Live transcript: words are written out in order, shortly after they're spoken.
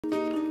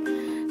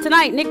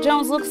Tonight, Nick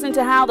Jones looks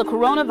into how the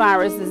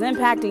coronavirus is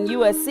impacting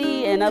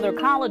USC and other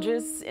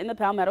colleges in the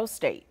Palmetto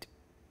State.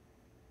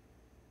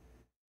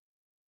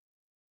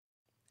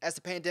 As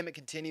the pandemic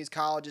continues,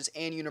 colleges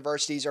and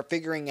universities are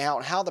figuring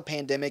out how the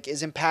pandemic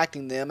is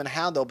impacting them and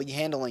how they'll be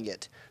handling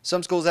it.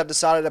 Some schools have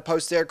decided to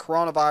post their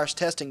coronavirus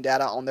testing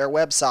data on their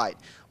website.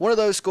 One of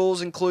those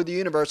schools include the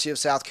University of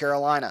South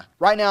Carolina.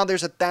 Right now,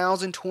 there's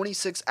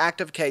 1,026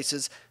 active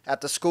cases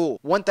at the school.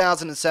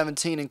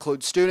 1,017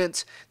 include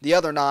students. The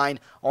other 9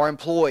 are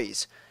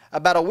employees.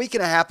 About a week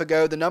and a half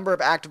ago, the number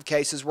of active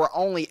cases were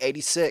only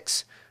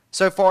 86.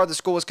 So far, the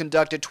school has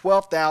conducted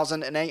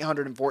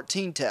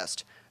 12,814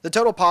 tests. The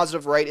total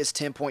positive rate is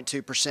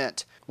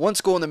 10.2%. One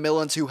school in the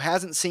Midlands who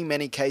hasn't seen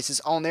many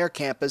cases on their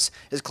campus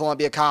is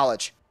Columbia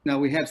College. Now,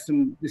 we have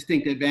some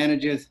distinct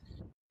advantages.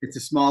 It's a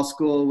small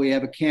school. We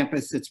have a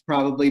campus that's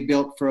probably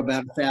built for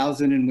about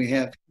 1,000, and we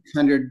have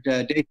 600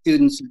 day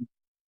students and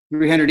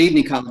 300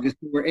 evening colleges.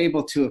 We're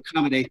able to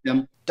accommodate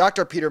them.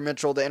 Dr. Peter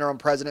Mitchell, the interim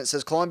president,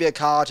 says Columbia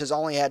College has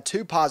only had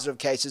 2 positive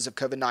cases of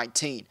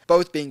COVID-19,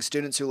 both being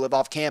students who live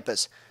off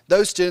campus.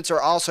 Those students are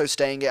also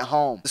staying at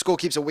home. The school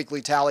keeps a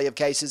weekly tally of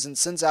cases and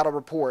sends out a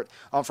report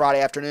on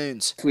Friday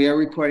afternoons. We are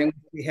reporting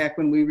the heck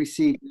when we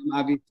receive them.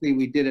 Obviously,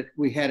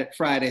 we had it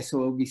Friday, so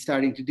we'll be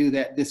starting to do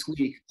that this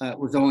week. It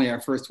was only our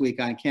first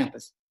week on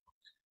campus.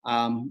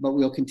 But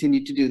we'll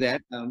continue to do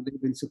that. They've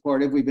been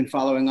supportive. We've been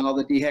following all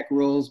the DHEC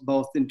rules,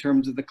 both in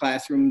terms of the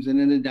classrooms and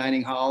in the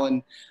dining hall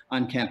and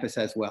on campus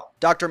as well.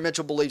 Dr.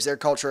 Mitchell believes their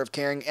culture of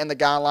caring and the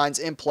guidelines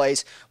in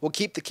place will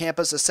keep the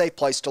campus a safe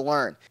place to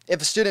learn.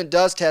 If a student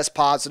does test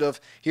positive,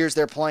 here's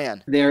their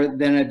plan. They're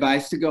then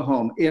advised to go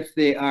home. If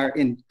they are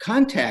in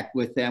contact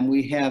with them,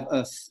 we have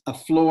a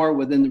floor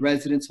within the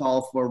residence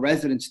hall for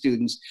resident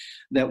students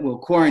that will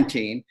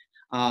quarantine.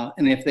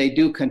 And if they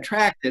do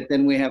contract it,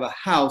 then we have a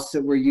house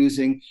that we're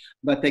using,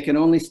 but they can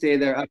only stay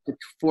there up to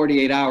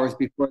 48 hours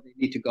before they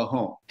need to go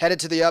home. Headed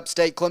to the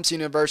upstate, Clemson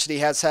University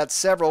has had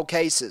several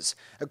cases.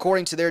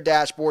 According to their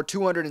dashboard,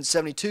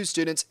 272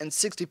 students and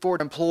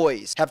 64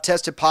 employees have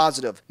tested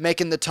positive,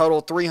 making the total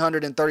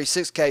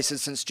 336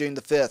 cases since June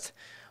the 5th.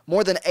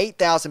 More than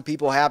 8,000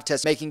 people have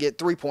tested, making it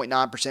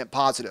 3.9%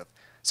 positive.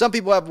 Some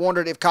people have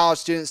wondered if college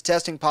students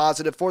testing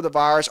positive for the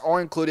virus are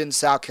included in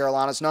South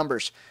Carolina's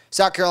numbers.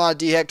 South Carolina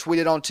DHEC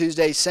tweeted on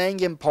Tuesday saying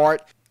in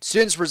part,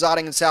 students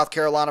residing in South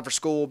Carolina for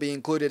school will be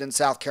included in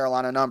South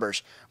Carolina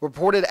numbers,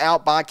 reported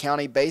out by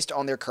county based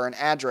on their current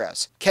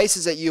address.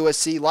 Cases at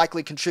USC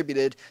likely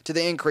contributed to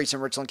the increase in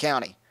Richland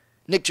County.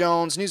 Nick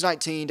Jones, News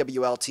 19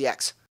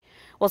 WLTX.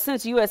 Well,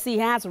 since USC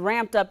has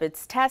ramped up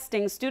its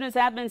testing, students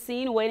have been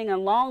seen waiting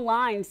in long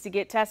lines to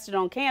get tested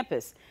on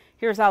campus.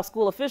 Here's how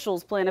school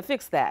officials plan to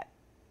fix that.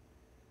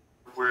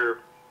 We're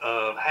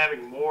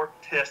having more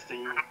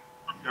testing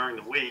during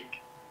the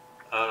week,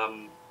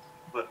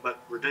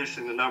 but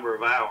reducing the number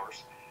of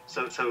hours.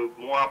 So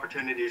more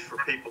opportunities for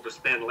people to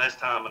spend less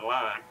time in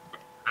line.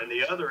 And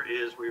the other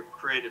is we've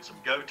created some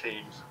go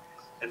teams.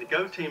 And the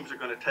go teams are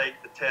going to take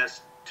the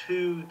test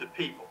to the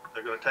people.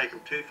 They're going to take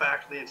them to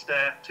faculty and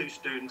staff, to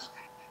students.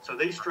 So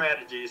these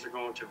strategies are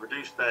going to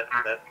reduce that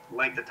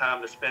length of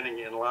time they're spending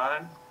in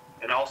line,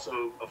 and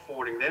also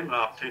affording them an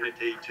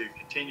opportunity to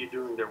continue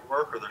doing their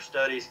work or their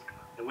studies,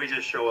 and we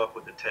just show up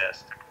with the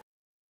test.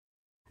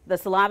 The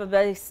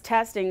saliva-based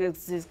testing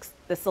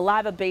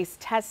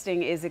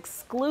is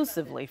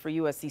exclusively for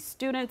USC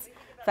students,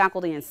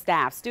 faculty, and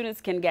staff.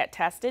 Students can get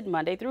tested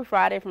Monday through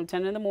Friday from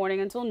 10 in the morning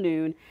until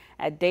noon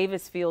at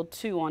Davis Field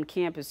 2 on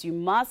campus. You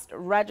must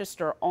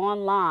register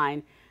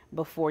online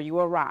before you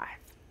arrive.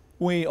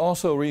 We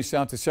also reached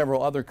out to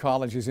several other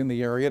colleges in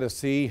the area to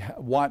see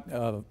what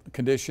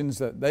conditions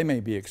that they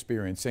may be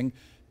experiencing.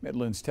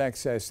 Midlands Tech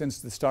says since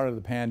the start of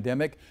the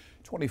pandemic,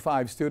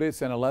 25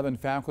 students and 11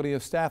 faculty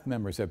of staff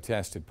members have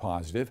tested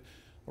positive.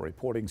 A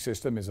reporting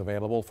system is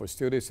available for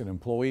students and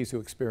employees who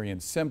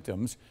experience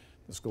symptoms.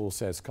 The school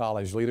says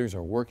college leaders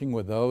are working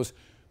with those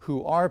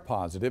who are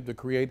positive to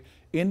create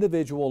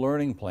individual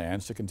learning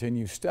plans to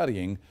continue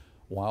studying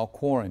while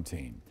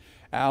quarantined.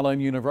 Allen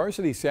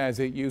University says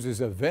it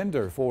uses a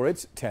vendor for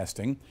its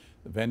testing.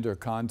 The vendor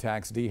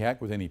contacts DHEC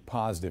with any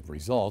positive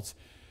results.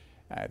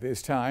 At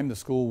this time, the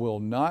school will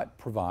not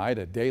provide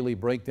a daily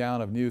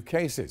breakdown of new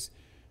cases.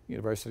 The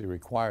university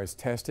requires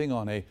testing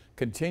on a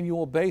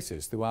continual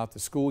basis throughout the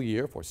school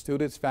year for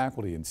students,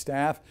 faculty, and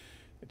staff.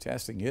 The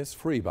testing is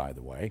free, by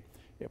the way.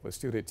 If a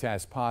student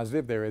tests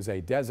positive, there is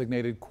a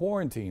designated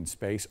quarantine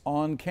space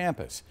on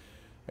campus.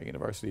 A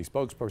university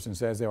spokesperson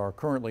says there are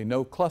currently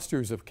no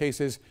clusters of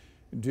cases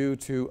due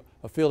to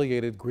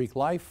affiliated Greek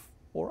life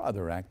or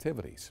other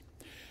activities.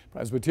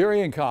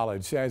 Presbyterian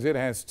College says it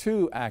has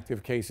 2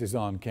 active cases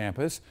on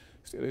campus.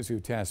 Students who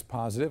test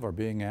positive are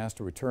being asked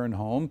to return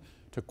home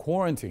to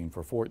quarantine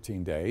for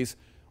 14 days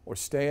or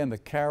stay in the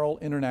Carroll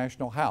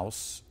International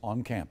House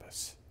on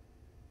campus.